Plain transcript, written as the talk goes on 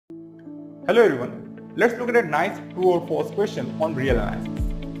Hello everyone, let's look at a nice true or false question on real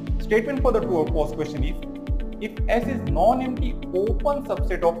analysis. Statement for the true or false question is, if S is non-empty open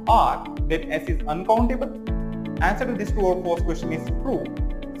subset of R, then S is uncountable. Answer to this true or false question is true.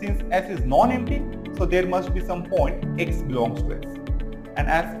 Since S is non-empty, so there must be some point X belongs to S. And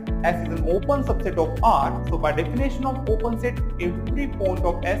as S is an open subset of R, so by definition of open set, every point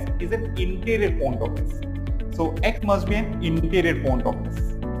of S is an interior point of S. So X must be an interior point of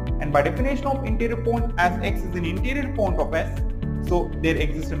S. And by definition of interior point, as X is an interior point of S, so there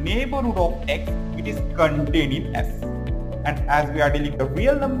exists a neighborhood of X which is contained in S. And as we are dealing with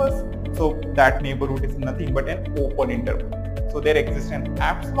real numbers, so that neighborhood is nothing but an open interval. So there exists an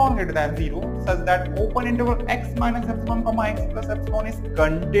epsilon greater than 0 such that open interval x minus epsilon comma x plus epsilon is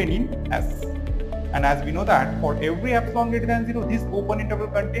contained in S. And as we know that for every epsilon greater than 0, this open interval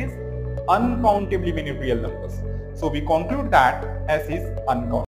contains uncountably many real numbers. So we conclude that S is uncountable.